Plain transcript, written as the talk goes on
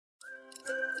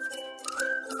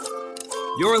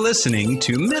You're listening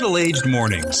to Middle-Aged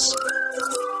Mornings,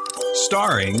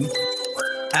 starring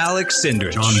Alex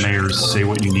Sindrich. John Mayer's Say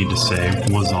What You Need to Say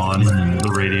was on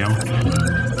the radio.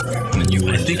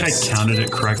 I think I counted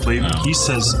it correctly. He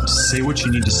says, say what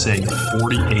you need to say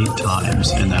 48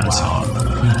 times in that song.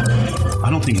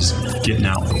 I don't think he's getting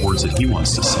out the words that he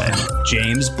wants to say.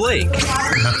 James Blake.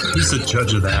 Who's the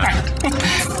judge of that?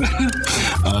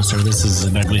 Sir, this is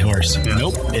an ugly horse. Yeah.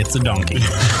 Nope, it's a donkey.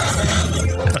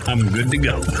 I'm good to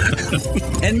go.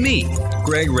 And me,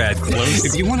 Greg Radcliffe.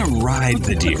 If you want to ride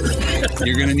the deer,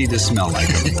 you're going to need to smell like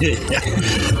them.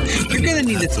 You're going to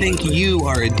need to think you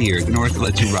are a deer in order to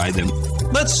let you ride them.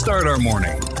 Let's start our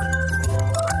morning.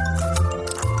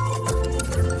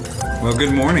 Well,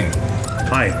 good morning.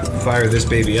 Hi. Fire this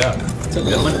baby up.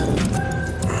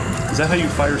 Is that how you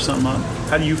fire something up?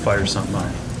 How do you fire something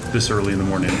up this early in the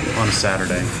morning on a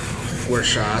Saturday? 4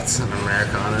 shots, an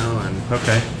Americano, and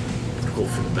Okay. hope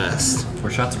for the best. 4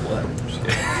 shots of what?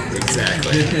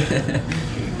 Exactly.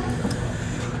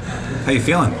 How you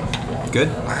feeling? Good?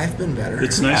 I've been better.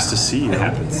 It's nice to see you.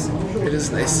 It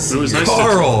is nice to see It was you. nice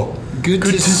Carl, good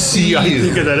to see I you.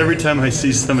 think of that every time I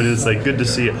see somebody. It's like, good to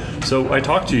see you. So I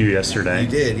talked to you yesterday. You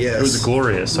did, yes. It was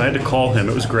glorious. I had to call him.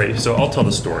 It was great. So I'll tell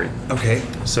the story. Okay.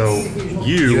 So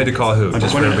you had to call who?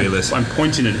 Just for everybody listening. I'm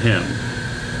pointing at him.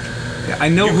 Yeah, I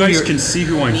know You who guys you're... can see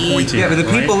who I'm pointing Yeah, at, but the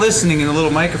people right? listening in the little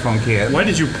microphone can't. Why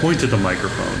did you point at the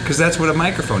microphone? Because that's what a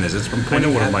microphone is. It's from I pointing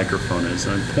know what a at- microphone is.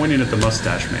 I'm pointing at the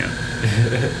mustache man.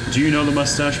 Do you know the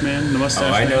mustache man? The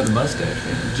mustache Oh, I man? know the mustache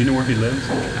man. Do you know where he lives?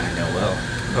 I know well.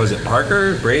 Oh, is it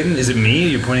Parker? Braden? Is it me?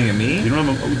 You're pointing at me? You don't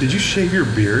have a, oh, did you shave your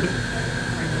beard?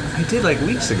 I did like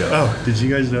weeks ago. Oh, did you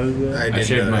guys know that? I did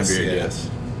shaved my notice, beard, yeah. yes.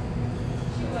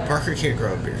 Parker can't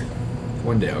grow a beard.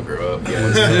 One day I'll grow up. One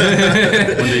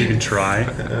day you can try.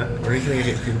 Where are you going to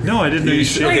get your beard? No, I didn't know you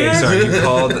shaved. Okay, sorry. You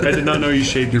called. I did not know you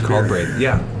shaved your Called beard. Braden.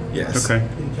 Yeah. Yes. Okay.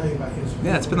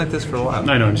 Yeah, it's been like this for a while.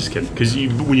 I know, I'm just kidding. Because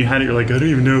when you had it, you're like, I don't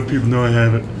even know if people know I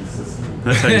have it.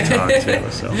 That's how you talk too.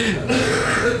 So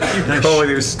Go with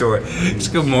your story. It's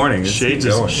good morning. Let's keep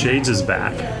going. Shades is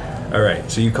back. All right.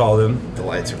 So you called him. The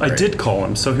lights are I bright. did call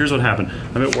him. So here's what happened.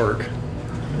 I'm at work,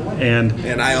 and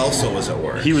And I also was at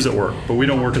work. he was at work, but we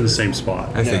don't work in the same spot.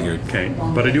 I figured. Okay,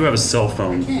 but I do have a cell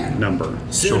phone number.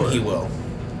 Soon he will.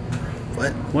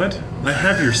 What? What? I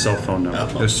have your cell phone number.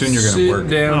 So soon you're gonna work.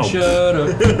 down, Oh. shut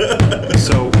up.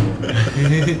 So,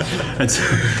 and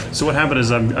so what happened is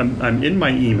I'm in my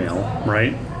email,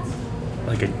 right?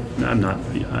 Like I'm not,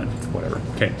 whatever.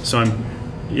 Okay, so I'm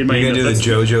in my You're gonna email. do the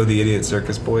JoJo the Idiot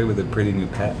Circus Boy with a pretty new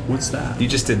pet. What's that? You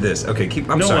just did this. Okay, keep.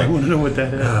 I'm no, sorry. I want to know what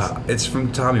that is. It's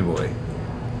from Tommy Boy.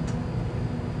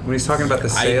 When he's talking about the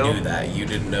sale. I knew that. You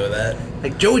didn't know that?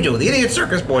 Like JoJo, the Idiot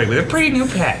Circus Boy with a pretty new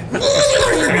pet. And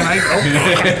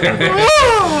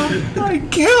I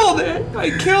killed it. I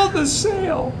killed the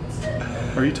sale.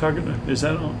 Are you talking? Is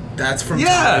that all? That's from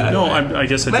Yeah. Tommy No, Boy. I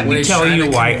guess I Let didn't. me he's tell trying you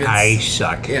to why convince- I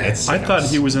suck. Yeah. at I thought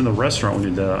he was in the restaurant when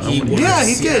you did that. He was. Yeah,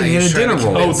 he did. He had a he's trying to dinner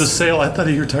roll. Oh, convince- the sale. I thought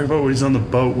you were talking about when he's on the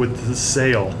boat with the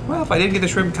sail. Well, if I didn't get the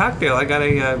shrimp cocktail, I got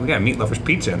a we got a meat lover's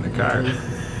pizza in the car.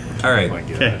 All right,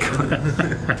 Okay.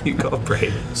 you call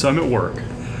Braden. So I'm at work.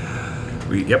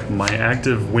 Yep. My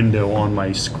active window on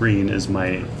my screen is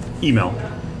my email.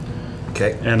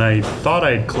 Okay. And I thought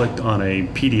I had clicked on a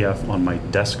PDF on my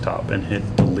desktop and hit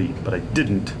delete, but I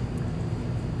didn't.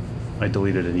 I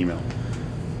deleted an email.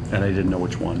 And I didn't know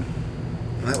which one.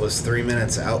 That was 3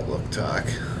 minutes Outlook talk.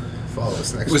 Follow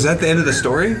us next Was that the end of the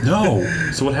story? No.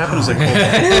 So what happened is I called.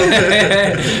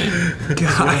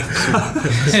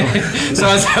 So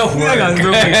how's that Hang on,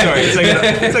 real quick, sorry. It's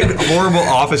like horrible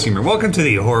office humor. Welcome to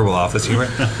the horrible office humor.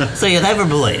 So you never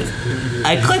believe.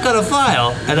 I click on a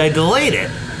file and I delete it.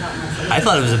 I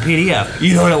thought it was a PDF.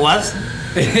 You know what it was?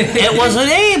 It was an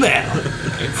email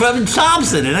from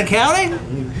Thompson in accounting.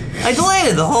 I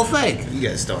deleted the whole thing. You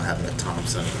guys don't have a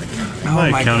Thompson account. Oh my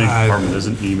my accounting God. department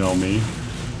doesn't email me.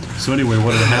 So anyway,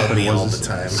 what had happened Me all was the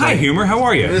time. Hi, humor. How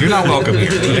are you? You're not welcome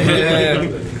here.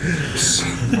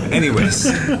 Anyways,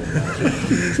 so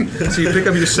you pick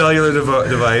up your cellular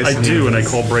device. I do, and I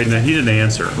called Braden, and he didn't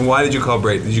answer. Why did you call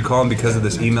Braden? Did you call him because of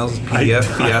this emails PDF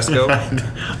fiasco?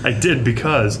 I did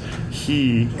because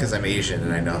he Because I'm Asian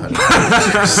and I know how to.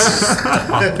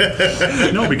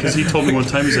 no because he told me one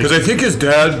time he's like Because I think his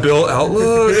dad built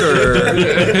Outlook, or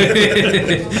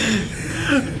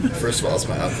First of all, it's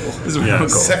my uncle. his yeah. uncle.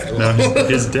 Second No, of all,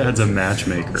 his dad's a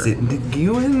matchmaker. Is it Nick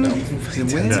Ewan?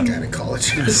 he's a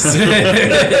gynecologist.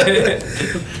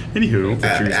 Anywho,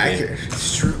 Accurate.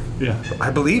 It's true. yeah. I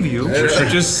believe you. I'm You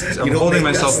don't holding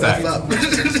make that myself stuff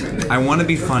back. up. I want to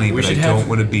be funny, but I should don't have-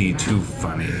 want to be too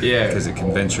funny. Yeah. Because it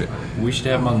can venture. We should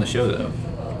have him on the show though,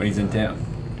 when he's in town.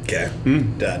 Okay.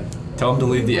 Done. Tell him to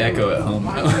leave the echo at home.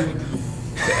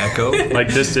 The echo? Like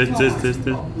this.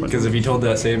 Because if he told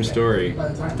that same story,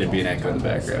 there'd be an echo in the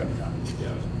background.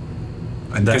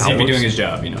 And Because he'd be doing his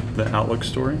job, The Outlook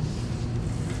story.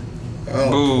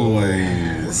 Oh boy,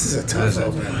 this is a tough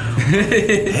open.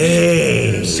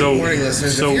 Hey. So, Good morning,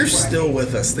 listeners. so if you're still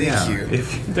with us, thank you.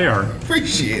 they are.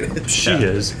 Appreciate it. She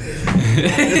is.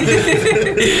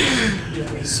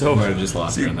 So I might have just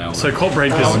lost it on that one. So I called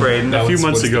Braden Oh, Braden. because a few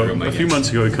months What's the ago. room, I A few guess? months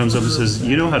ago, he comes up and says,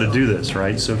 "You know how to do this,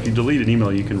 right? So if you delete an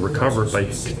email, you can recover it by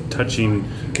typing,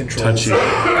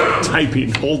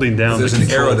 holding down. There's the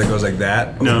an arrow control- that goes like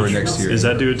that over next to your. Does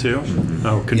that do it too?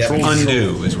 Oh, control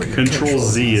Undo is what you Control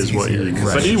Z is what you use.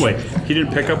 Right. But anyway, he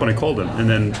didn't pick up when I called him, and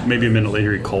then maybe a minute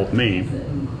later he called me,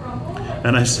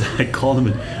 and I called him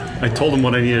and I told him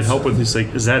what I needed help with. He's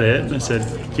like, "Is that it?" And I said,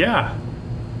 "Yeah,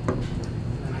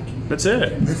 that's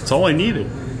it. That's all I needed."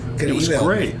 It was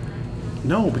great.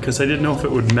 No, because I didn't know if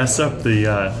it would mess up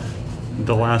the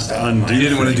last undo. You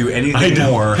didn't want to do anything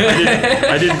more.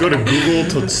 I didn't go to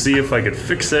Google to see if I could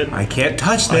fix it. I can't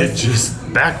touch I this.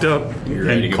 just backed up You're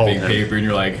ready to and get called big him. paper, and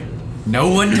you're like, no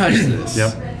one touched this.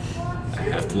 Yep. I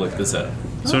have to look this up.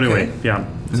 So anyway, yeah. And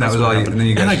that That's was what all you- happened. and then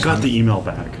you guys I just got hung- the email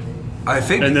back, I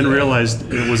figured. and then that.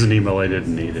 realized it was an email I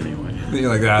didn't need anyway. You're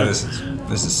like, this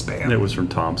is spam. And it was from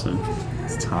Thompson.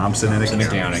 It's Thompson and It's an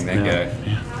accounting, that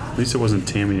guy. At least it wasn't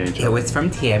Tammy H. It was from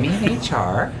Tammy in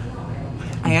HR.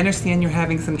 I understand you're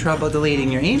having some trouble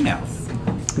deleting your emails.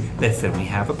 Listen, we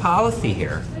have a policy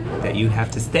here that you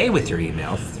have to stay with your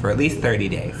emails for at least 30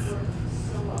 days.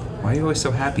 Why are you always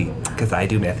so happy? Because I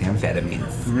do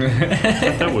methamphetamines.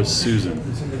 That was Susan.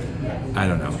 I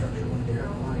don't know.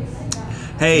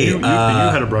 Hey, You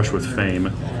had a brush with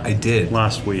fame I did.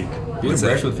 last week. You What's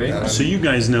brush that? with fame? So you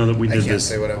guys know that we I did can't this.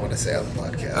 say what I want to say on the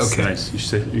podcast. Okay. Nice.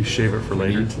 You shave it for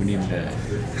later. We need that.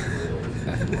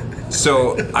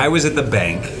 So I was at the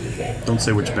bank. Don't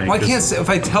say which bank. Well, I 'cause- can't say, if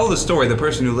I tell the story, the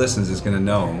person who listens is going to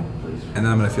know, and then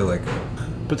I'm going to feel like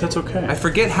But that's okay. I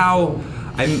forget how.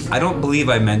 I don't believe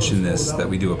I mentioned this that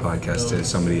we do a podcast to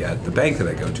somebody at the bank that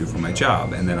I go to for my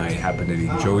job, and then I happened to be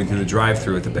going through the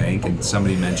drive-through at the bank, and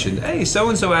somebody mentioned, "Hey, so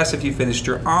and so asked if you finished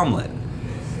your omelet."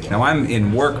 Now I'm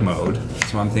in work mode,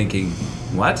 so I'm thinking,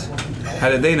 "What? How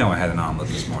did they know I had an omelet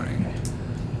this morning?"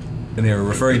 And they were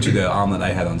referring to the omelet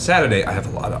I had on Saturday. I have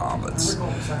a lot of omelets,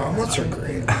 Omelets are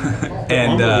great.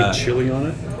 and Omelet with chili on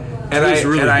it. And It was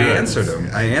really I good. answered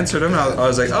him. I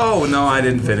was like, "Oh no, I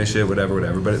didn't finish it. Whatever."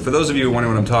 But for those of you who wonder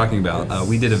what I'm talking about,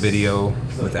 we did a video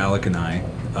with Alec and I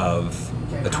of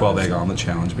a 12-egg omelet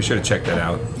challenge. Be sure to check that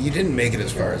out. You didn't make it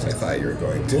as far as I thought you were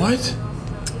going to. What?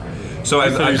 So thought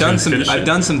he I've was done gonna some finish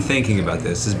it. some thinking about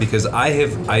this. Is because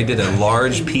I did a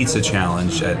large pizza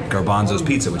challenge at Garbanzo's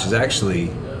Pizza, which is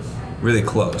actually really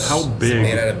close. How Made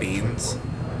big? out of beans.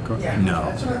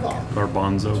 No.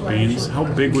 Garbanzo beans. How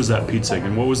big was that pizza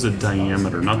and what was the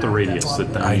diameter? Not the radius, the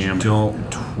I diameter. don't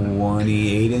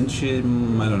 28 inches.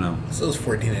 I don't know. So it was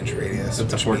 14-inch radius.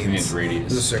 It's a which 14-inch means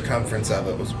radius. The circumference of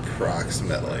it was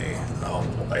approximately. Oh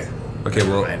boy. Okay,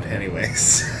 well, Never mind.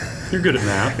 Anyways, You're good at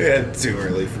math. yeah, too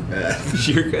early for math.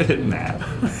 you're good at math.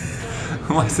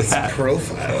 What's that?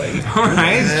 Profiling. All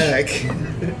right. Heck.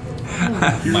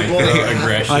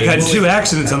 Microaggression. I got 2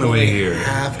 accidents on the way here.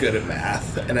 Half good at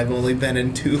math, and I've only been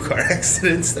in 2 car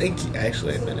accidents. Thank you.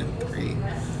 Actually, I've been in 3.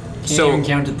 Can't So- even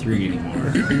count to 3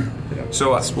 anymore.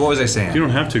 So what was I saying? You don't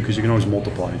have to because you can always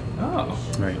multiply. Oh.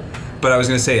 Right. But I was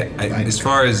going to say, as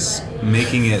far as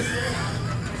making it,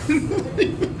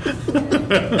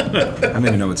 I don't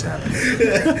even know what's happening.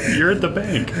 You're at the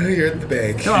bank. You're at the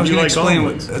bank. No, I was You going like to explain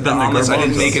omelets. the And the omelets. I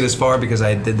didn't garbanzos. make it as far because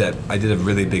I did a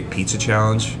really big pizza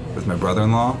challenge with my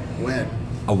brother-in-law When?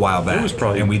 a while back, was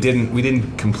probably- and we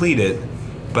didn't complete it.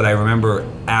 But I remember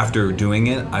after doing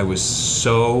it, I was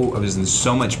in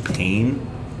so much pain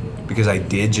because I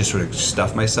did just sort of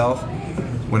stuff myself.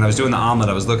 When I was doing the omelet,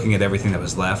 I was looking at everything that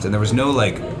was left, and there was no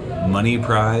like money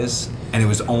prize, and it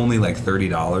was only like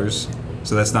 $30.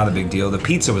 So that's not a big deal. The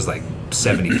pizza was like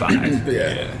 $75.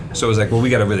 Yeah. So it was like, well, we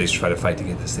got to really try to fight to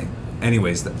get this thing.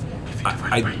 Anyways,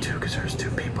 I two because there's 2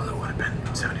 people that would have been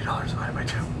 $70 divided by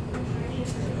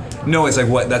 2. no, it's like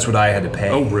what that's what I had to pay.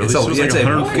 Oh, really? It's So it's like it's a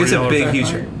 $140 big, back?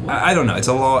 huge. I don't know. It's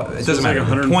a law. It doesn't it's like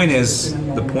matter.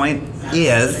 $100. The point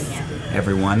is,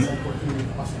 everyone,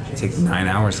 it takes 9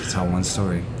 hours to tell one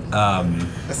story.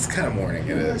 That's the kind of morning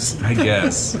it is. I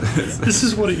guess. This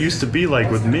is what it used to be like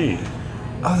with me.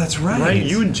 Oh, that's right. Right?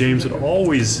 You and James would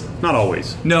always, not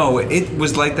always, No, it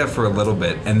was like that for a little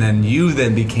bit, and then you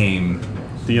then became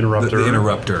the interrupter. The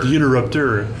interrupter. The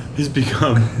interrupter has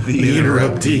become the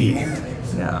interruptee.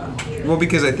 Yeah. Well,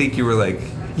 because I think you were like,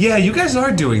 Yeah, you guys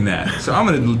are doing that, so I'm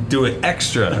gonna do it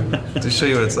extra to show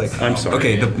you what it's like. I'm sorry.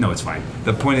 Okay, no, it's fine.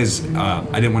 The point is, I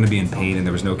didn't want to be in pain, and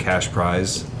there was no cash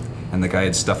prize, and like I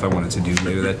had stuff I wanted to do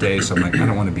later that day, so I'm like, I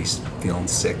don't want to be feeling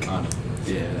sick. Yeah.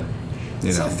 You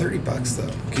It's know. not $30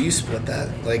 though. Could you split that?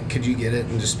 Like, could you get it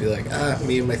and just be like,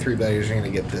 me and my 3 buddies are gonna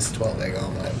get this 12-egg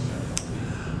omelet?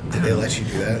 Did they let you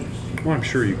do that? Well, I'm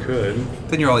sure you could.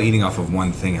 Then you're all eating off of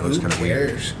one thing. It looks Who kind of weird.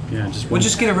 cares? Yeah, just Well,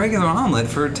 just get a regular omelet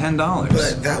for $10.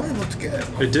 But that one looked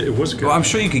good. it was good. Well, I'm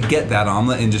sure you could get that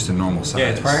omelet in just a normal size. Yeah,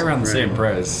 it's probably around the same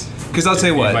price. Because I'll tell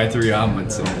you You what. buy 3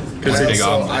 omelets and Because a they- big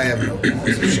Also, omelet. I have no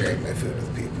qualms with sharing my food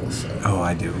with people. So. Oh,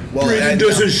 I do. Well, Brandon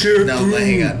doesn't share No, food. but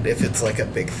hang on. If it's like a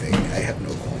big thing, I have no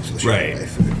qualms with sharing Right. my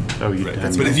food. oh, you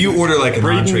But if you order like an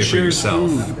Braden entree for shares yourself,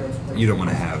 food. you don't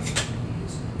want to have.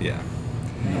 Yeah.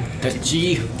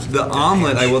 Touchy. The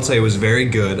omelet, I will say, was very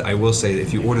good. I will say,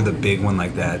 if you order the big one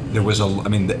like that, there was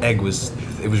the egg was,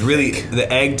 it was really,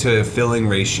 the egg to filling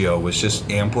ratio was just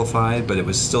amplified, but it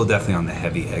was still definitely on the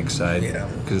heavy egg side. Yeah.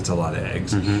 Because it's a lot of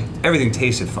eggs. Everything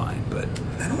tasted fine, but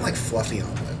I don't like fluffy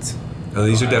omelets.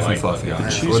 these are I definitely like fluffy. fluffy. Or The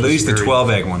at cheese least the was very- 12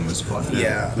 egg one was fluffy.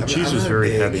 Yeah. The cheese I'm was not very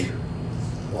big- heavy.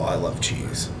 Well, I love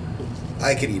cheese.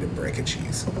 I could eat a brick of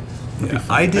cheese. Yeah.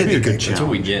 I That'd be a did. good That's what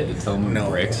challenge. we get. To tell them No.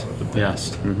 bricks. The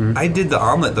best. Mm-hmm. I did the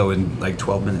omelet though in like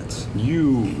 12 minutes.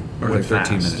 You Or went like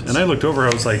 13 fast. minutes. And I looked over,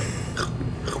 I was like,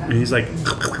 and he's like,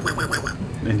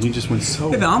 and he just went so.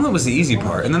 Yeah, the omelet was the easy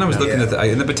part, and then I was looking Yeah. at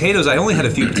and the potatoes. I only had a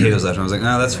few potatoes left, and I was like,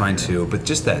 no, that's fine too. But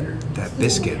just that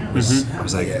biscuit was, I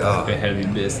was like, A oh. heavy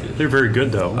biscuit. They're very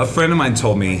good though. A friend of mine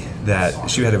told me that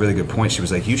she had a really good point. She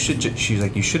was like, you should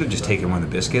have just taken one of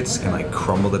the biscuits and like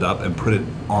crumbled it up and put it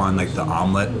on like the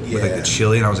omelet with like the Yeah.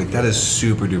 chili. And I was like, that is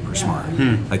super duper smart.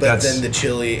 Like But that's then the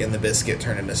chili and the biscuit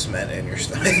turn into cement in your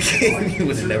stomach, and you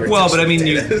would have never. well, touched but I mean,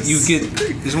 you potatoes. get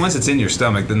because once it's in your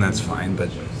stomach, then that's fine. But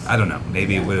I don't know.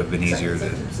 Maybe it would have been easier to.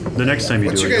 The next time you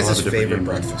What's do your it, you'll have guys' a different favorite game.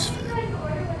 breakfast food?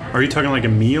 Are you talking like a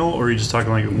meal, or are you just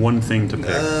talking like one thing to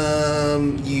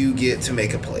pick? You get to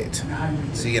make a plate,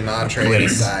 so you get an entree, plate. a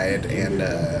side, and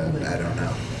I don't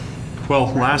know.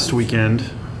 Well, last weekend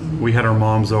we had our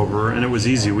moms over, and it was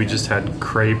easy. We just had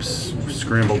crepes,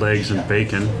 scrambled eggs, and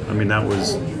bacon. I mean, that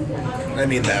was. I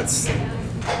mean, that's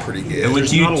pretty good. And would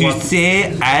There's you not a lot-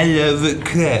 say I love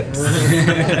crepes?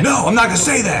 No, I'm not gonna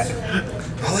say that.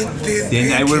 I like the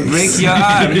Then I will break your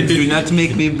arm. Do not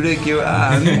make me break your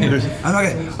arm. I'm not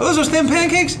gonna, are those thin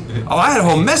pancakes? Oh, I had a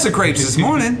whole mess of crepes this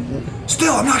morning.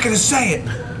 Still, I'm not gonna say it.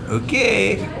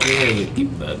 Okay.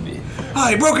 Keep that me. Oh,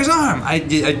 he broke his arm. I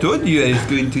told you I was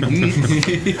going to do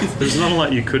it. There's not a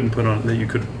lot you couldn't put on that you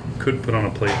could put on a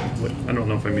plate. I don't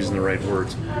know if I'm using the right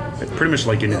words. It's pretty much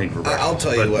like anything for breakfast. I'll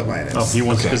tell you what mine is. Oh, he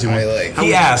wants because he wants. I like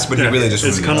He asked, but he really just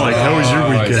It's wanted kind of to like, know. how was your Oh,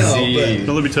 I weekend? see.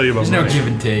 No, let me tell you about There's no mine. give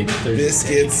and take. There's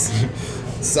biscuits,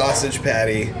 sausage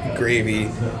patty, gravy,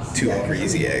 2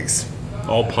 greasy eggs.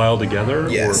 All piled together?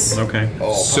 Yes. Or, okay.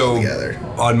 All So together.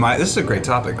 on my, this is a great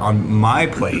topic. On my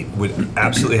plate would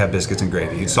absolutely have biscuits and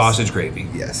gravy, sausage gravy.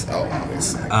 Yes. Oh,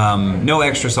 obviously. No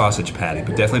extra sausage patty,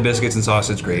 but definitely biscuits and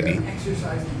sausage gravy.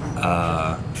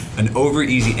 An over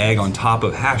easy egg on top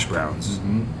of hash browns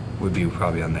would be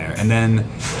probably on there, and then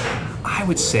I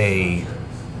would say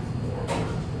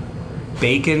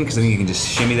bacon because I think you can just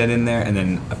shimmy that in there, and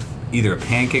then either a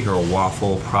pancake or a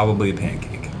waffle, probably a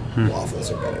pancake.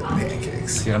 Waffles are better than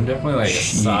pancakes. See, I'm definitely like a You're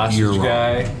sausage wrong.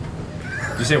 guy.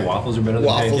 Did you say waffles are better than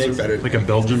Waffles pancakes? are better. Like a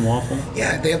Belgian waffle?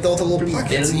 Yeah, they have all the little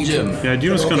pockets. that you can- Belgium. Yeah, do you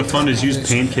know what's kind of fun is use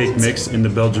pancake mix in the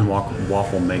Belgian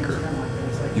waffle maker.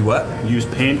 You what? Use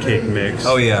pancake mix.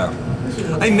 Oh yeah.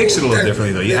 I mix it a little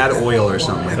differently though. You add oil or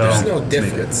something like There's that. no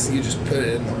difference. You just put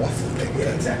it in the waffle thing.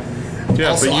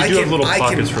 Yeah, Also, but you I do can- have little I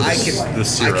pockets can- for I the, can- the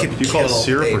syrup. I can Do you call it kill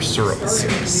syrup a- or syrup?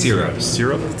 Syrup.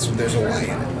 Syrup? There's a Y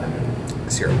in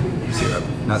it. Syrup. Syrup.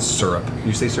 Not syrup.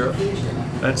 You say syrup?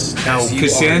 That's how. You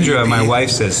Cassandra, are my UP. wife,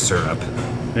 says syrup.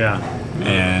 Yeah.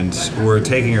 And we're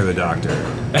taking her to the doctor. to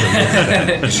look at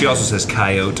that. And she also says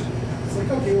coyote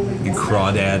and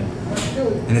crawdad,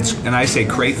 and I say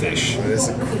crayfish. It is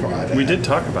a crawdad. We did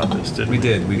talk about this, didn't we? We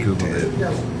did. We googled it.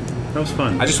 That was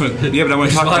fun. I just want. Yeah, but I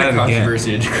want to There's a talk lot about of it again.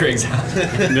 controversy at Craig's house.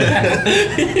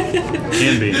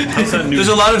 Can be. How's that new? There's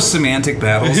a lot of semantic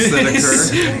battles that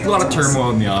occur. A lot of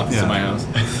turmoil in the office Yeah. of my house.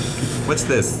 What's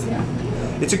this?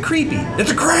 It's a creepy.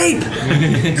 It's a crepe.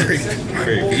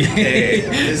 Creepy. Hey,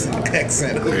 this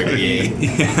accent. Crepe.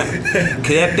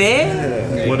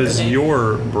 What is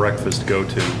your breakfast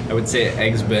go-to? I would say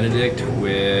eggs Benedict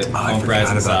with I home fries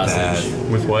forgot and about sausage.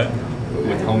 With what?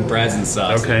 With home fries and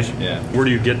sausage. Okay. Yeah. Where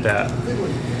do you get that?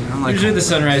 I'm like, Usually the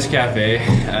Sunrise Cafe.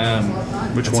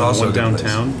 Which It's one? also One a good place.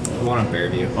 downtown? The one on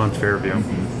Fairview. On Fairview.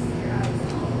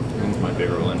 One's my my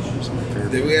favorite one.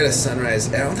 Then we had a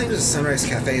Sunrise. I don't think it was a Sunrise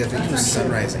Cafe. I think it was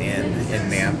Sunrise Inn in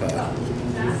Nampa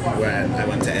when I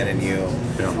went to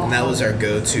NNU. Yeah. And that was our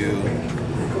go-to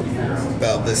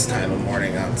about this time of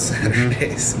morning on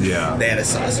Saturdays. Yeah. They had a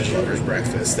sausage lover's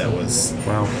breakfast that was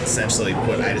Wow. essentially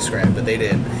what I described, but they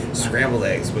did scrambled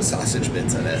eggs with sausage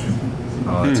bits in it.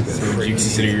 Oh, that's good. Would you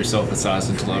consider yourself a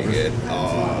sausage lover? Good.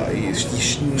 Oh, you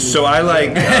So I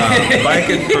like. I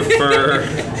could prefer.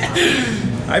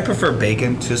 I prefer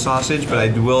bacon to sausage, but I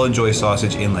will enjoy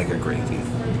sausage in like a gravy.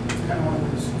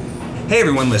 Hey,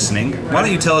 everyone listening, why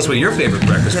don't you tell us what your favorite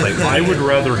breakfast plate would be? I would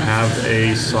rather have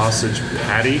a sausage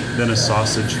patty than a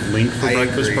sausage link for I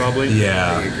breakfast, agree. probably. I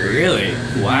Yeah. agree. Really?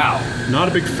 Wow. Not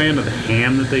a big fan of the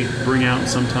ham that they bring out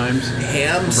sometimes.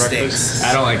 Ham stinks.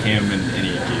 I don't like ham in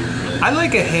any occasion. Really. I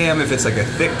like a ham if it's like a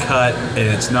thick cut and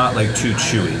it's not like too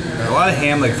chewy. A lot of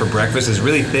ham like for breakfast is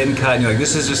really thin cut and you're like,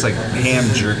 this is just like ham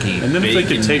jerky. And then if they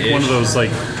could take one of Bacon-ish. those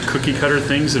like cookie cutter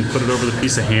things and put it over the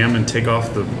piece of ham and take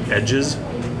off the edges,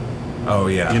 Oh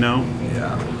yeah. you know?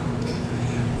 Yeah.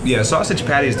 Yeah, sausage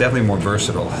patty is definitely more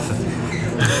versatile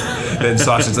than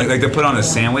sausage. Like they put on a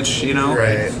sandwich, you know?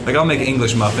 Right. Like I'll make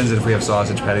English muffins and if we have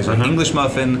sausage patties, like English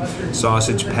muffin,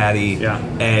 sausage patty, Yeah.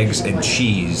 eggs, and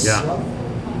cheese. Yeah.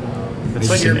 It's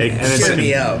like an egg. And then Hear some,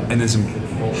 me out. and then some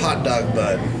Hot dog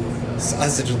bun,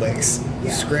 sausage links,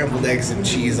 scrambled eggs and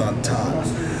cheese on top.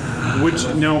 Which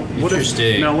no, what if?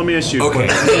 Interesting. Now let me ask you. Okay.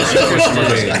 Let me ask you a question about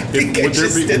this. Okay. I think I Would there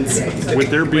just did be? something. Would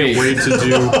there be a way to do?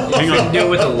 Hang You'd on. do it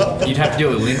with you'd have to do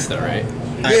it with links though, right?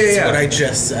 That's yeah. what I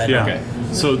just said. Yeah. Okay.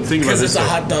 So think about Because this. it's a though.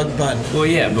 hot dog bun. Well,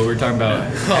 yeah, but we're talking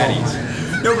about patties.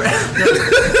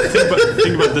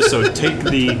 Think about this though. Take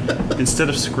the instead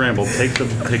of scrambled, take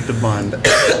the bun,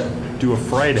 do a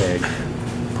fried egg,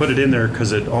 put it in there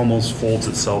because it almost folds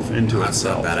itself into That's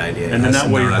not itself. a bad idea. And then That's-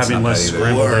 that way no, you're that's having not less bad either.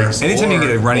 scrambled eggs. Anytime you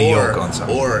get a runny yolk on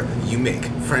something. Or you make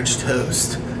French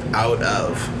toast out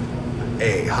of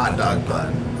a hot dog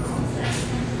bun.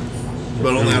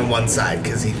 But only on one side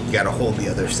because you got to hold the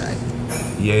other side.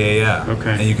 Yeah.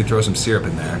 Okay. And you can throw some syrup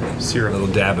in there. Syrup. A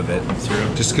little dab of it.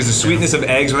 Syrup. Just because the sweetness of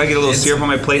eggs, when I get a little It's- syrup on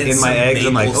my plate in it's my some eggs,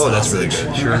 I'm like, maple oh, that's really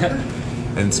sausage. good. Sure.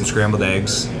 And some scrambled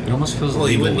eggs. It almost feels Well,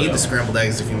 you illegal, wouldn't need though. the scrambled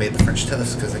eggs if you made the French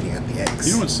toast because then you got the eggs.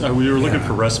 You know what's? We were looking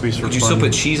for recipes for Could you fun. still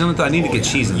put cheese on it? I need to get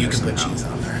cheese in You there can put somehow. cheese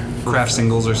on there. Kraft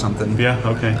singles or something. Yeah.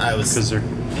 Okay. I was- because they're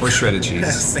Or shredded I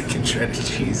was cheese. thinking shredded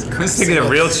cheese. I was thinking of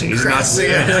real cheese, not sick.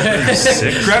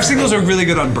 Kraft singles are really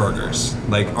good on burgers.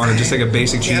 Like on just like a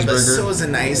basic Yeah, but cheeseburger. so is a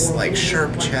nice, like,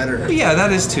 sharp cheddar. Yeah,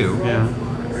 that is too. Yeah.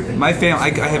 My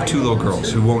family, I have two little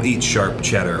girls who won't eat sharp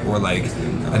cheddar or like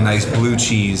a nice blue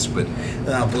cheese, but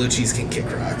Blue cheese can kick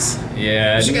rocks.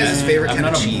 Yeah. What's your guys' favorite I'm kind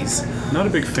of not a- cheese? Not a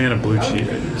big fan of blue cheese.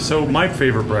 So my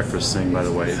favorite breakfast thing, by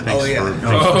the way. Thanks Oh, yeah.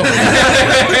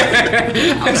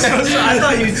 I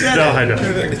thought you said No, I don't.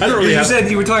 I don't really You have. said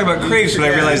you were talking about crepes, but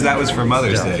I realized that was for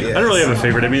Mother's Day. I don't really have a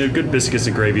favorite. I mean, good biscuits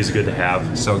and gravy is good to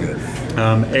have. So good.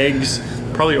 Eggs,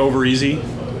 probably over easy,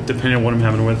 depending on what I'm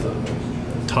having with.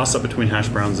 Toss up between hash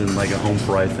browns and like a home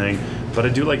fry thing. But I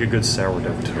do like a good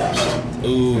sourdough toast.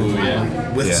 Ooh,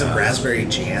 yeah. With Yeah. some raspberry A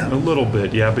jam. little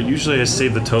bit, yeah. But usually I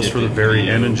save the toast Dip for the it very in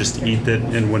end the and just eat it,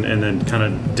 and then kind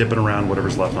of dip it around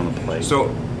whatever's left on the plate. So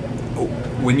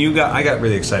when I got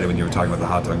really excited when you were talking about the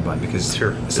hot dog bun because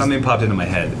Sure. something popped into my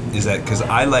head. Is that because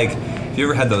I like? Have you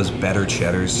ever had those Better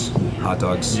Cheddars hot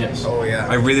dogs? Yes. Oh, yeah.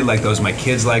 I really like those. My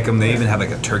kids like them. They even have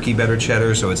like a turkey Better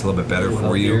Cheddar, so it's a little bit better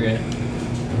for you.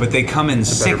 But they come in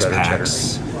six Better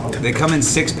packs. They come in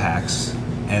 6-packs,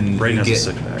 and Braden you has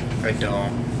a get, 6-pack. I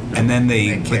don't. and then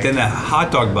Okay. but then the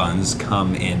hot dog buns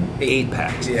come in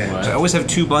 8-packs. Yeah. So I always have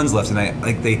 2 buns left, and I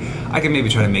can maybe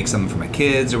try to make something for my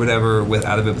kids or whatever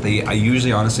out of it. But I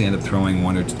usually honestly end up throwing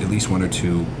at least 1 or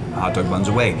 2 hot dog buns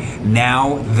away.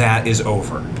 Now that is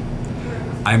over.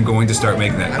 I'm going to start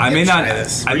making that. I'm I may gonna not. try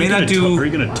this. I Are may you not gonna do. Are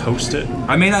you gonna toast it?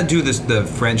 I may not do the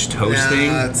French toast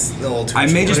thing. That's a little too I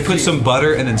much may work. just put some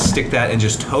butter and then stick that and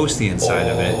just toast the inside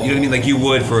of it. You know what I mean? Like you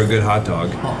would for a good hot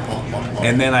dog.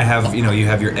 And then I have, you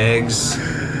have your eggs,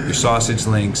 your sausage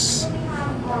links,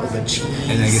 the cheese.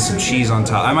 and then I get some cheese on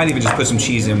top. I might even just put some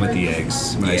cheese in with the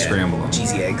eggs when I scramble them.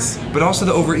 Cheesy eggs. But also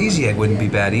the over easy egg wouldn't be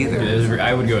bad either.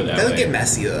 I would go that That would way. get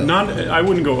messy though. I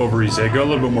wouldn't go over easy. I'd go a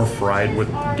little bit more fried with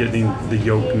getting the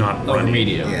yolk not Over runny.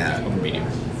 medium. Yeah. Over medium.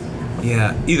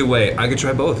 Yeah, either way, I could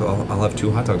try both. I'll have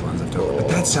 2 hot dog buns left over. But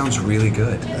that sounds really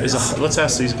good. Let's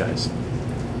ask these guys.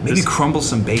 Maybe crumble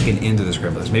some bacon into the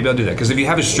scrambled eggs. Maybe I'll do that. Because if you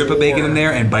have a strip of bacon in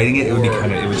there and biting it, it would be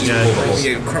it would just Yeah. pull the whole.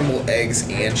 You crumble eggs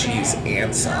and cheese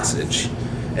and sausage,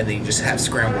 and then you just have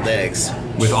scrambled eggs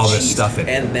With all this cheese, stuff in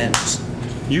it. and then. Just,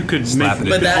 You could Slap make it in.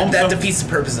 but that almost- defeats the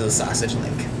purpose of the sausage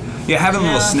link. Yeah, having a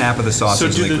little snap of the So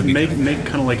sausage. do link would be make good.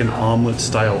 kind of like an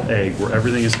omelet-style egg where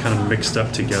everything is kind of mixed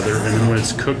up together, and then when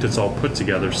it's cooked, it's all put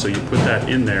together. So you put that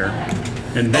in there,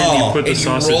 and then you put the and you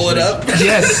sausage. roll it link. up.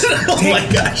 Yes. Oh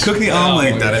my gosh. Cook the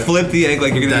omelet. Flip the egg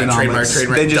like you're gonna do an omelet.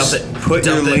 Trademark. Then just dump it. put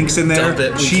your Dump it. links in there. Dump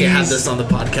it. We Cheese. can't have this on the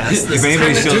podcast. If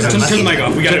anybody steals Turn the mic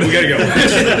off. We gotta go.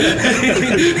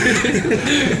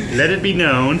 Let it be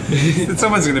known.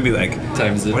 Someone's gonna be like,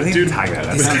 Times it. what are they Dude, talking about?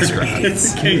 That sounds great.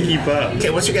 Kids can't keep up. Okay,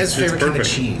 what's your guys' favorite kind of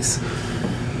perfect. cheese?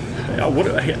 I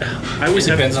always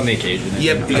have. Depends on the occasion.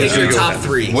 Yep, pick your top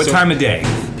three. What time of day?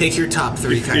 Pick your top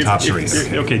three kinds Top of three.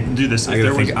 cheese. Okay, do this. I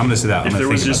gotta think. I'm gonna sit down. If I'm there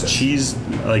gonna was think just about this. cheese,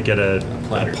 like at a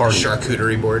party.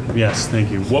 Charcuterie board. Yes,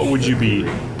 thank you. What would you be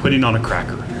putting on a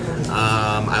cracker?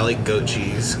 I like goat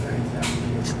cheese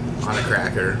on a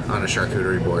cracker on a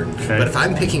charcuterie board. Okay. But if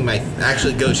I'm picking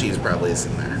actually goat cheese probably is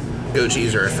in there. Goat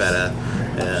cheese or a feta.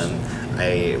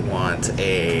 I want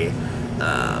a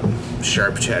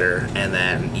sharp cheddar and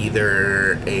then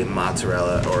either a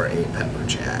mozzarella or a pepper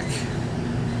jack.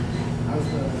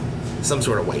 Some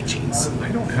sort of white cheese.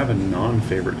 I don't have a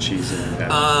non-favorite cheese in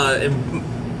that.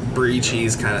 Brie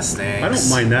cheese kind of stinks. I don't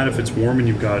mind that if it's warm and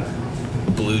you've got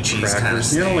Blue cheese kind of crackers.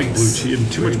 stinks. Yeah, I don't like blue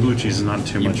cheese. Too much blue cheese is not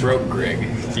too You much. broke Greg.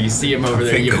 Do you see him over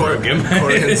there? You broke him.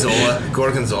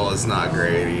 Gorgonzola is not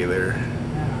great either.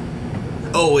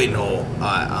 Oh wait, no.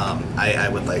 I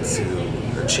would like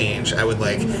to change. I want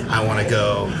to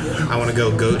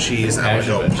go goat cheese. I want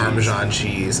to go Parmesan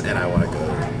cheese, and I want to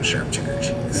go sharp cheddar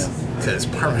cheese. Because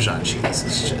Parmesan cheese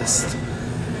is just.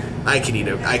 I could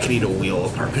eat a wheel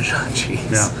of Parmesan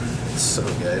cheese. Yeah. So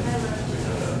good.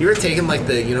 You ever taken like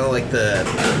the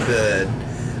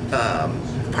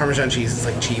Parmesan cheese? It's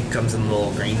like cheap, comes in the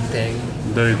little green thing.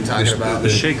 The, I'm talking about the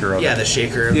shaker of Yeah, it. the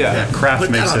shaker. Yeah. Kraft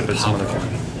Put that makes on it, but some other popcorn.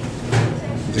 company.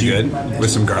 Is it good? With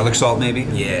some garlic salt, maybe?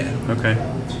 Yeah. Okay.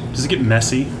 Does it get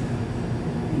messy?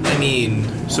 I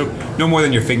mean, So No more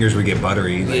than your fingers would get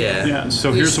buttery. yeah. yeah. So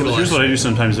At here's least what I do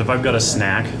sometimes. If I've got a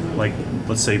snack, like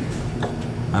let's say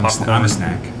I'm popcorn, a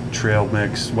snack. trail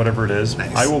mix, whatever it is,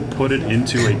 Nice. I will put it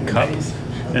into a cup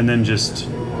and then just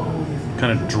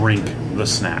kind of drink the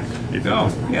snack. If you Oh,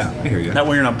 will. yeah, I hear you. That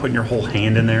way you're not putting your whole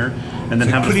hand in there and then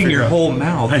having to Putting figure your out- whole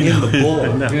mouth I in know, the bowl. I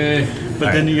know. But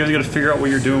All then right. you got to figure out what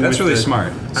you're doing. That's with really the-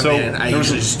 smart. I So mean, I there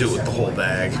was usually a- just do it with the whole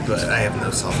bag, but I have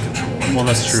no self-control. well,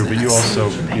 that's true. But you also,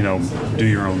 do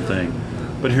your own thing.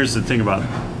 But here's the thing about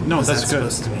no, What's that's that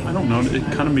good. supposed to mean? I don't know. It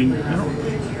kind of mean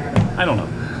I don't know.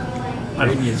 I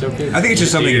don't. It's okay. I think it's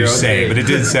just something you say, but it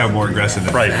did sound more aggressive.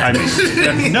 Than Right. I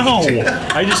mean, no.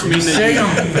 I just mean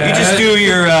that You just do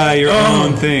your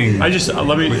own thing. I just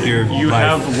let me. With your you life.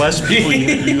 have less people.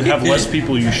 You have less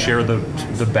people you share the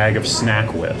bag of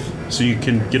snack with, so you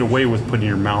can get away with putting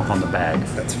your mouth on the bag.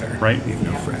 That's fair. Right. You have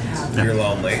no friends. You're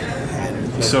lonely.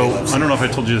 So I don't know if I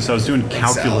told you this. I was doing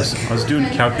calculus. salad. I was doing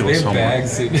calculus homework.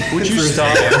 Would you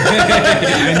stop?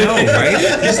 I know,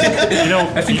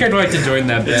 right? I think I'd like to join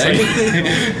that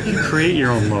bag. You create your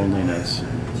own loneliness.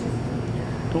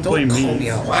 Don't Don't blame call me. me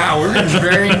out. Wow, we're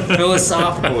very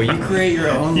philosophical. You create your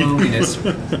own loneliness.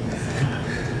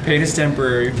 Pain is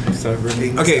temporary. So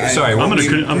Okay, sorry. I'm what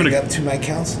gonna. were you- I'm gonna. up to my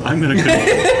counselor. I'm gonna.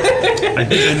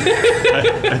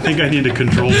 I think I need to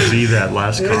control Z that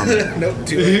last comment. Nope,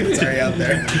 too late. It's already out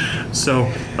there.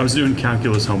 So I was doing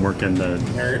calculus homework and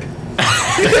Nerd.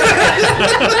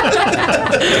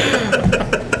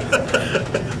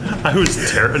 I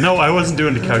was terrible. No, I wasn't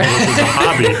doing the calculus as a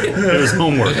hobby. It was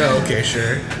homework, Oh, okay,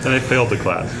 sure. and I failed the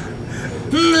class.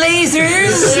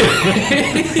 Lasers!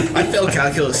 I failed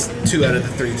calculus 2 out of the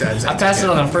 3 times. I passed it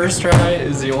on the first try.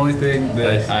 Is the only thing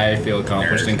that I feel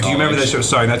accomplished in college. Do you remember that show?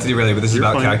 Sorry, not to derail you, but this is You're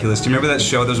about fine. calculus. Do you remember that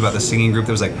show that was about the singing group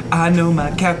that was like, I know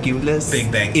my calculus.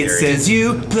 Big Bang It Theory. says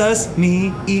you plus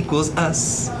me equals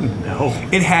us. No.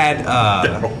 It had,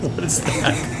 What is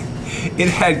that? it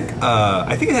had,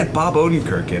 I think it had Bob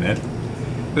Odenkirk in it.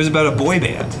 It was about a boy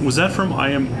band. Was that from I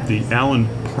Am the Alan?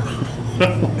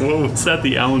 What was that?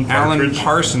 The Alan Alan Partridge?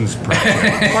 Parsons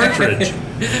project. Partridge.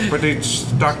 But it's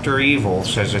Dr. Evil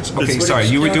says it's. Okay, It's- sorry,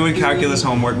 you were doing calculus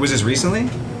homework. Was this recently? No.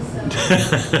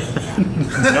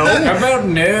 How about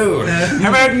no? How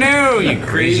about no, you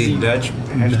crazy Dutch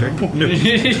bastard? No,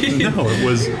 it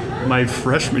was my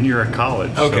freshman year at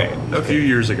college. so Okay, a few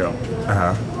years ago.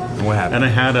 Uh-huh. What happened? And I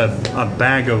had a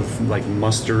bag of like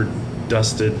mustard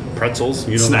dusted pretzels.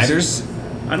 You know, Snyder's?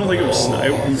 I don't think it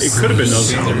was. It could have been those.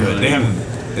 They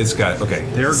have It's got okay.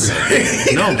 They're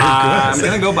good. No, they're good. I'm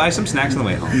gonna go buy some snacks on the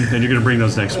way home. And you're gonna bring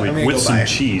those next week gonna with go some buy-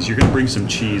 cheese. You're gonna bring some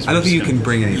cheese. I don't think you can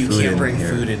bring any You food can't in bring here.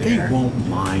 food in They here. won't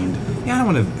mind. Yeah, I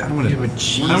don't want to. I don't want to.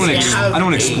 I don't want to. have I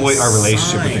don't want to a exploit our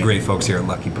relationship with the sign. great folks here at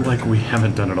Lucky Burger. Like we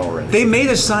haven't done it already. They made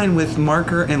a sign with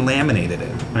marker and laminated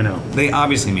it. I know. They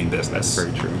obviously mean business.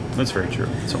 Very true. That's very true.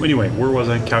 So anyway, where was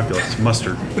I? Calculus,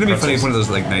 mustard. Wouldn't it be funny if one of those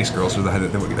like nice girls with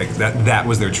the like that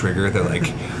was their trigger? They're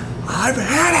like, I've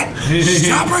had it.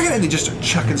 Stop bringing it. And they just start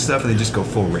chucking stuff and they just go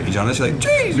full rage on us. You're like,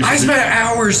 jeez. I spent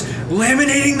hours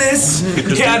laminating this.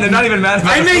 Yeah, they're not even mad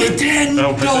about I it. made $10.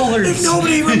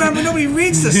 Nobody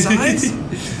reads the signs.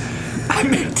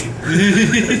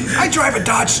 I drive a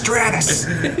Dodge Stratus.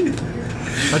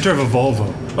 I drive a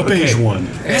Volvo, a beige one.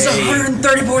 It has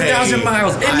 134,000 Hey,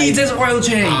 miles. It needs its oil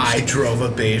change. I drove a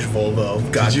beige Volvo.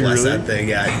 God Did you bless really? that thing.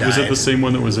 Yeah, it Was it died. the same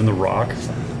one that was in The Rock?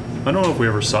 I don't know if we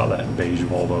ever saw that beige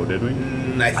Volvo, did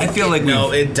we? I feel like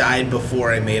no, it died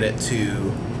before I made it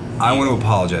to. I want to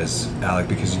apologize, Alec,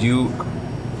 because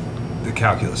the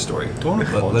calculus story. Don't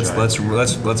apologize.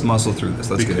 Let's muscle through this.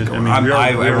 Let's get it Because, going. I mean,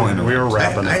 I won't we are interrupt.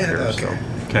 wrapping up I- here. okay. So.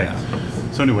 Okay.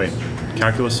 So anyway,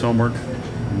 calculus homework,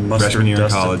 mustard, Freshman year in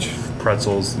dusted college.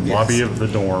 pretzels, Yes. lobby of the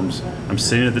dorms. I'm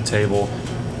sitting at the table.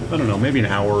 I don't know, maybe an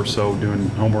hour or so doing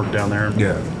homework down there.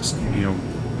 Yeah. You know,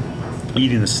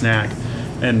 eating the snack,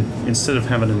 and instead of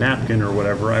having a napkin or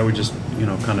whatever, I would just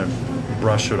kind of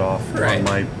brush it off on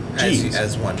my jeans.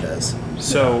 as one does.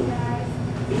 So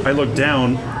I look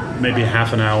down, maybe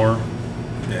half an hour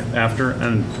Yeah. after,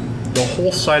 and the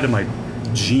whole side of my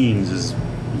jeans is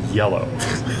yellow.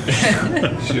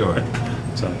 Sure.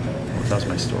 So that's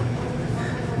my story.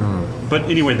 But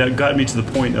anyway, that got me to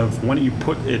the point of why don't you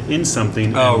put it in something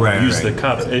and right, use right. the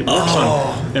cup. It works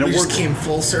on, and we it just works. came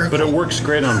full circle. But it works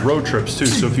great on road trips too.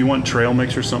 So if you want trail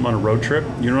mix or something on a road trip,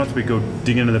 you don't have to go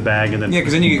dig into the bag and then Yeah,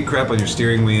 because then you get crap on your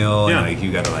steering wheel, Yeah. and like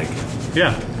you gotta like.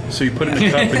 yeah. So you put it in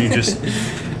a cup and you just.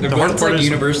 The hard It's part like is-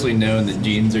 universally known that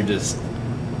jeans are just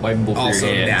wipeable for Also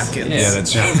your hands. napkins. Yeah,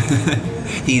 that's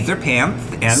true. These are pants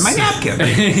and my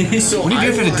napkin. So What do you do I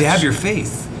if you have to dab watched- your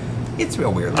face? It's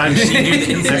real weird. I'm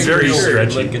very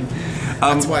stretchy.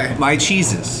 That's why. My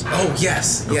cheeses. Oh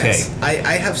yes, yes.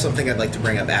 I have something I'd like to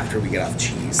bring up after we get off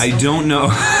cheese. I don't know.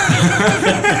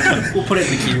 We'll put it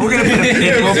in the queue. We're gonna put a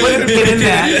pin. We'll put a pin in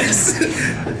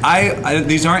that. I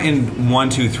these aren't in 1,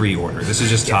 2, 3 order. This is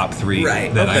just top 3.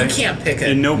 right. That Okay. I, You can't pick it.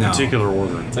 In no No. particular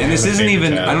order. and this isn't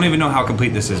even. I don't even know how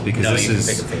complete this is because No, this you can is.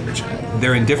 pick a favorite child.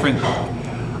 They're in different.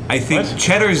 I think What?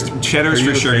 cheddar's Are you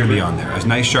for the sure gonna be favorite? on there. A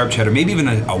nice sharp cheddar, maybe even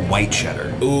a white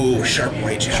cheddar. Ooh, sharp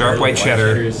white cheddar. Sharp white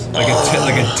cheddar, cheddars. like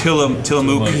a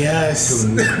Tillamook. Yes.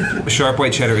 Sharp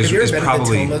white cheddar is, Have you ever is been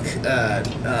probably. to the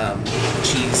Tillamook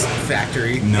cheese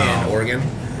factory No. in Oregon?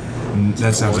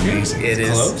 That sounds amazing. It is.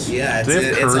 Close? Yeah. It's, Do they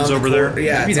have it's curds on the over there?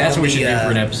 Yeah. Maybe it's that's on what we should the, do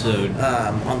for an episode.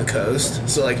 on the coast.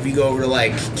 So like if you go over to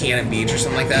like Cannon Beach or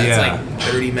something like that, Yeah. it's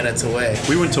like 30 minutes away.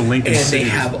 We went to Lincoln And City. they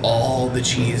have all the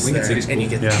cheese Lincoln there, City's and you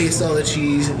cool. get Yeah. to taste all the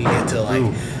cheese, and you get to like.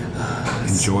 Ooh.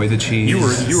 Enjoy the cheese.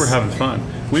 You were having fun.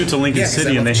 We went to Lincoln Yeah, 'cause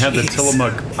City I and they love had the cheese.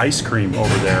 Tillamook ice cream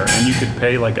over there, and you could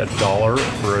pay like $1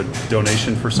 for a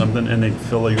donation for something, and they'd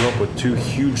fill you up with 2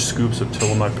 huge scoops of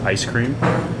Tillamook ice cream.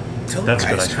 Tillamook That's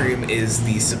good ice ice cream. cream is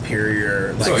the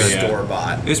superior like Oh, yeah. store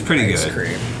bought. It's pretty ice good.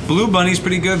 cream. Blue Bunny's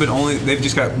pretty good, but only they've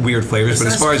just got weird flavors. But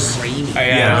as far as creamy.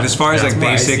 yeah, but as far as That's like why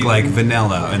I basic see like them.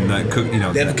 vanilla and the cook, they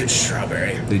have a good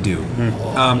strawberry. they do.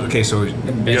 Okay, so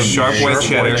Big sharp white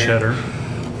cheddar. cheddar.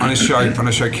 On a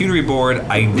charcuterie board,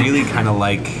 I really kind of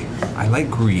like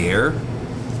Gruyere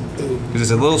because it's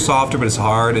a little softer, but it's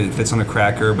hard and it fits on a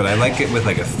cracker. But I like it with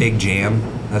like a fig jam.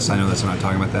 I know that's I'm not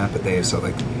talking about that, but they have so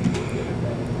like.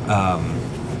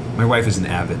 My wife is an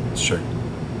avid shark.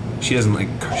 She doesn't like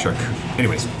shark.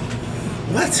 Anyways,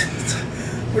 What?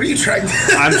 What are you trying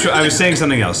to? I was saying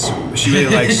something else. She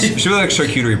really likes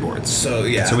charcuterie boards. So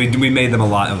yeah. So we made them a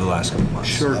lot over the last couple of months.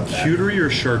 Charcuterie or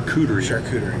charcuterie?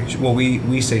 charcuterie. Well,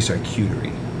 we say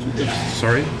charcuterie.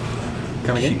 Sorry?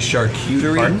 Come again?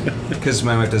 Charcuterie? Pardon? Because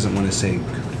my wife doesn't want to say.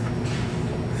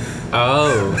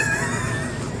 Oh.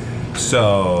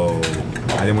 So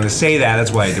I didn't want to say that.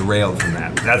 That's why I derailed from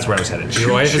that. That's where I was headed.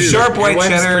 Your wife is Sharp your white wife's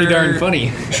cheddar. pretty darn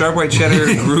funny. Sharp white cheddar,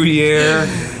 Gruyere,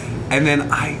 and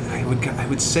then I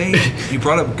would say you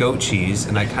brought up goat cheese,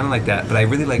 and I kind of like that, but I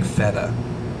really like feta.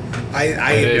 I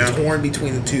Yeah. am torn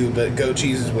between the two, but goat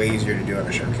cheese is way easier to do on a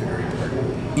charcuterie board.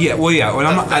 Yeah, well, yeah. When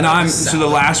I'm so the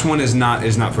salad. last one is not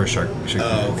for a charcuterie.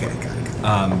 Oh, okay,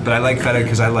 got it. But I like feta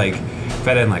because I like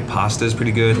Feta and like pasta is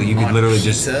pretty good. Like, you could On literally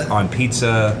pizza? just on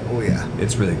pizza. Oh yeah.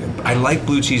 It's really good. I like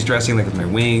blue cheese dressing like with my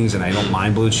wings, and I don't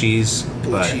mind blue cheese.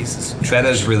 Blue but cheese is feta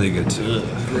is really good too.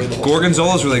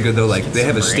 Gorgonzola is really good though. Like they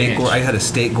have a steak. I had a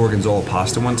steak gorgonzola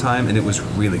pasta one time, and it was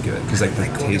really good because like the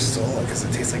taste. Gorgonzola because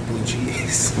it tastes like blue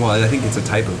cheese. Well, I think it's a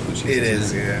type of blue cheese. It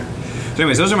is, yeah. So,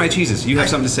 anyways, those are my cheeses. You have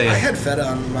something to say? I had feta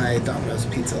on my Domino's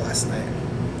pizza last night.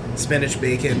 Spinach,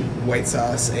 bacon, white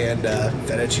sauce, and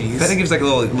feta cheese. Feta gives like a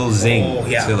little zing. Oh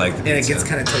yeah, to like the and it pizza. gets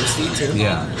kind of toasty too.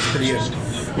 Yeah. It's pretty good.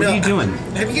 What are you doing?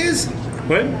 Have you guys?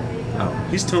 What?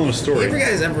 He's telling a story. Have you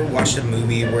guys ever watched a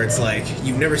movie where it's like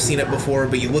you've never seen it before,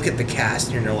 but you look at the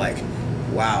cast and you're like,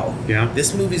 wow, Yeah.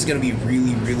 this movie's gonna be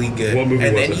really, really good. What movie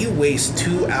and was then it? you waste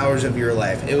 2 hours of your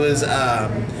life. It was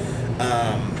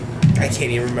I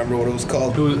can't even remember what it was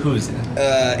called. Who is it?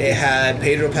 It had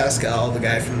Pedro Pascal, the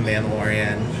guy from The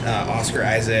Mandalorian, Oscar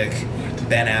Isaac,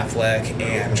 Ben Affleck,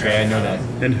 and Okay, I know that.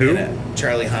 And who?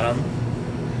 Charlie Hunnam.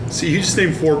 See, you just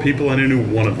named 4 people and I knew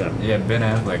one of them. Yeah, Ben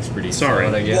Affleck's pretty Sorry.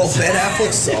 solid, I Well, guess. Ben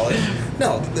Affleck's solid.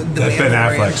 No, the That Ben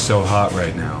Mandalorian- Affleck's so hot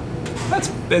right now. That's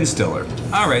Ben Stiller.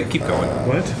 All right, keep going.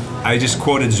 What? I just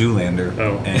quoted Zoolander,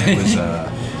 Oh. and it was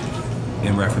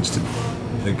in reference to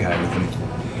the guy with him.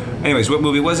 Anyways, what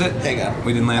movie was it? Hang on.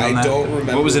 We didn't land on I that? don't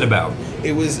remember. What was it about?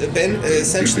 It was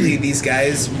essentially these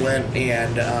guys went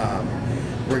and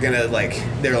were gonna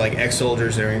they're like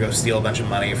ex-soldiers. They were gonna go steal a bunch of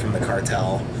money from the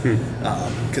cartel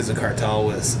because the cartel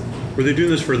was. Were they doing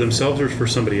this for themselves or for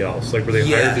somebody else? Like, were they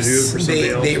hired to do it for somebody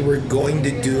else? They were going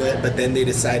to do it, but then they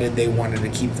decided they wanted to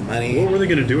keep the money, What were they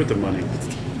going to do with the money?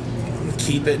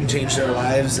 keep it, and change their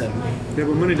lives. And Yeah,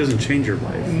 but money doesn't change your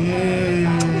life.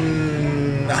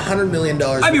 $100 million.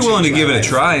 I'd be willing to give it a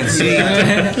try and see.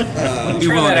 I'd be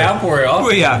Try willing that to- out for you.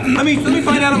 Well, yeah. Let me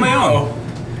find out on my own.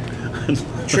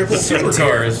 Triple Frontier.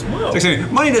 Supercars. Whoa. Like,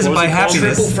 saying, money doesn't What was buy it called? Triple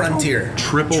happiness. Frontier.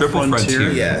 Triple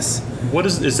Frontier? Yes. What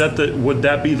is that? Would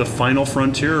that be the final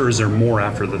frontier, or is there more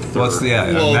after the third? What's the?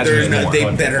 I Well, imagine there's there's not,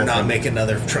 more. they better not make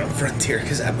another Frontier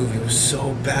because that movie was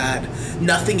so bad.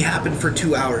 Nothing happened for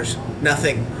 2 hours.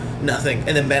 Nothing. And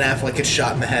then Ben Affleck gets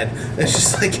shot in the head. It's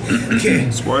just like,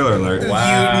 okay, Spoiler alert.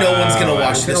 no one's gonna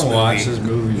watch this movie. Watch this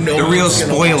movie. No The real one's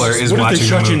gonna watch spoiler this is What if they watching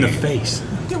shot the you in the movie. face?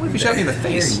 Yeah, what if you shot me in the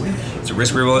face? It's a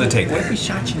risk we're willing to take. What if we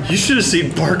shot you? You should have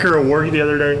seen Parker at work the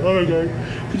other day. Oh my god,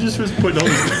 he just was putting all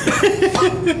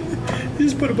these. He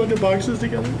just put a bunch of boxes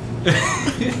together.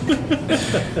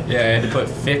 Yeah, I had to put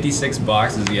 56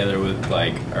 boxes together with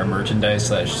like our merchandise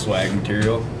 / swag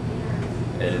material.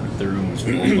 And the room was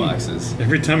full of boxes.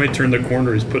 Every time I turn the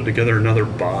corner, he's putting together another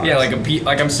box. Yeah,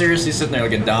 like I'm seriously sitting there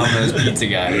like a Domino's pizza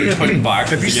guy, putting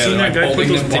boxes Have you together, seen that like guy put holding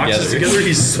those them boxes together?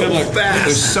 He's so They're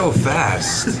fast. so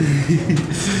fast.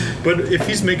 But if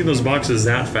he's making those boxes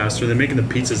that fast, are they making the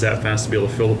pizzas that fast to be able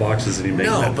to fill the boxes that he makes?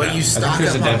 No, that but fast? you I stock think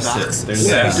there's a up on deficit. boxes. There's a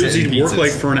Yeah, deficit does in he work pizzas.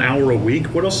 like for an hour a week?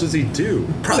 What else does he do?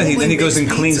 Then he goes and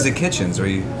makes cleans pizza. the kitchens, or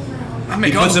he I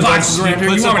make He all puts the a bunch- boxes he around here.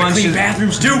 puts You a want me to bunch clean of-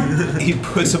 bathrooms too? he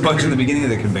puts a bunch in the beginning of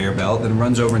the conveyor belt, then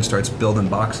runs over and starts building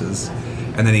boxes.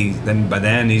 And then by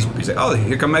then he's like, oh,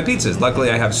 here come my pizzas. Luckily,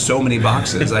 I have so many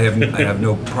boxes. I have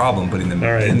no problem putting them.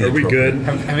 All right, in the are we appropriate- good?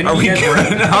 Have any Are of we you guys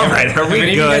good? worked- All right, are Have we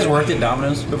any of you guys good? worked at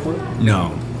Domino's before?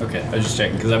 No. Okay, I was just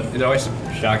checking because it always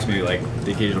shocks me, like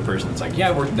the occasional person that's like, "Yeah,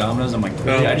 I worked at Domino's." I'm like,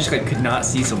 really? I just could not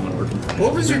see someone working.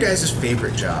 What was your guys'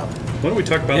 favorite job? Why don't we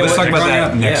talk about Let's that? talk about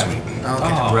that growing up, next yeah. week.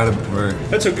 Okay. We're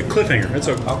That's a good cliffhanger. That's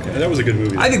okay. That was a good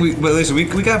movie. I think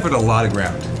we covered a lot of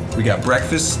ground. We got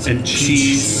breakfast And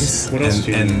cheese. What else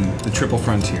do you and the Triple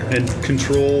Frontier. and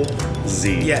Control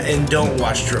Z. Yeah, and don't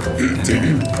watch Triple Frontier.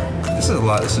 This is a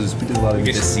lot. We did a lot of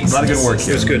get good, to see a lot of good some- work It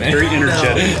here. was good. Very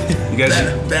energetic. You guys,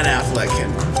 Ben Affleck,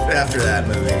 and after that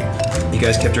movie, you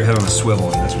guys kept your head on a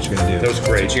swivel, and that's what you're gonna do. That was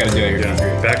great. What you gotta do here.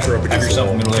 Yeah. Backs her up Have against the yourself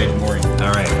a wall. middle-aged morning.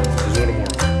 All right. A little more.